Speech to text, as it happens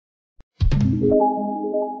Hi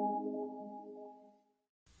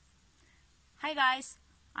guys,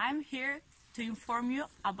 I'm here to inform you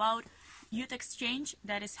about youth exchange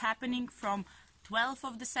that is happening from 12th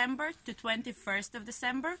of December to 21st of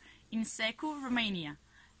December in Ceku, Romania.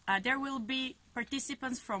 There will be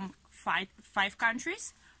participants from five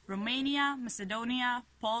countries: Romania, Macedonia,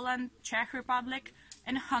 Poland, Czech Republic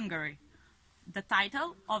and Hungary. The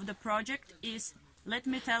title of the project is "Let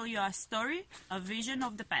Me Tell You a Story, a Vision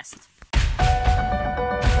of the Past."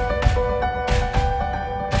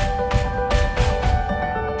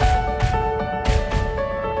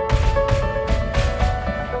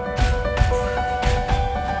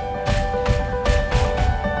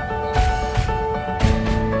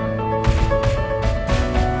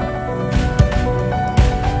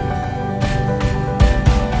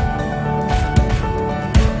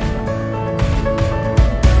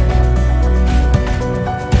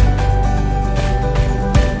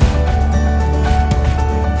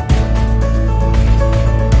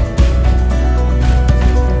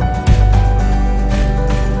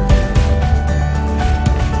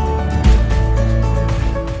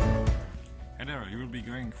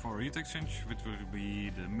 For youth exchange, which will be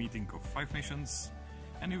the meeting of 5 nations,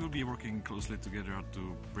 and we will be working closely together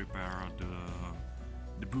to prepare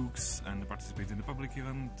the books and participate in the public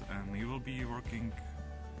event, and we will be working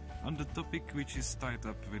on the topic which is tied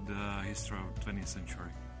up with the history of the 20th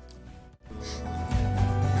century.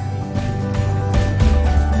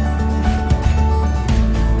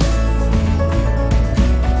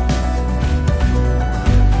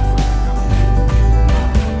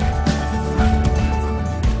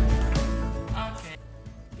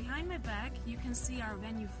 You can see our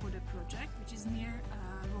venue for the project, which is near a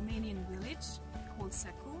Romanian village called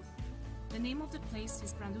Ceku. The name of the place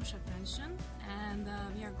is Brandusha Pension, and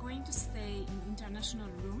we are going to stay in international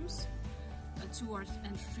rooms, 2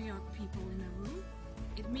 and 3 people in a room.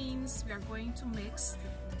 It means we are going to mix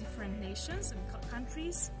the different nations and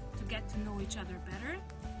countries to get to know each other better.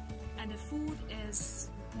 And the food is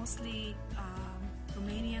mostly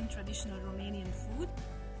Romanian, traditional Romanian food,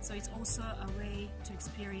 so it's also a way to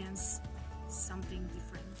experience something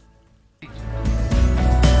different.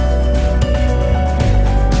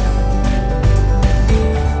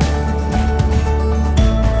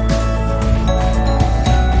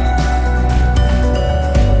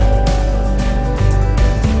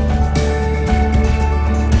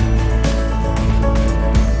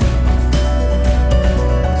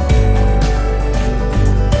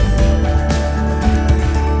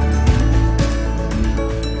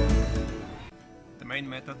 The main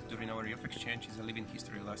method during our youth exchange is a living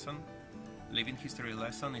history lesson. Living history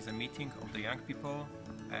lesson is a meeting of the young people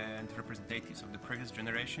and representatives of the previous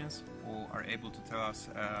generations who are able to tell us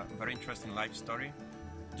a very interesting life story.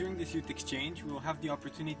 During this youth exchange, we will have the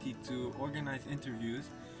opportunity to organize interviews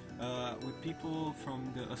with people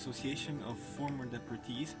from the Association of Former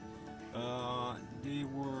Deportees. They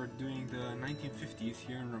were during the 1950s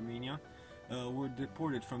here in Romania. Were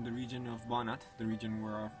deported from the region of Banat, the region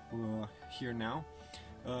where we're here now,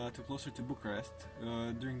 to closer to Bucharest.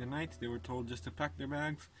 During the night they were told just to pack their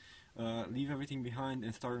bags, leave everything behind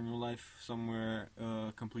and start a new life somewhere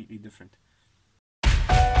completely different.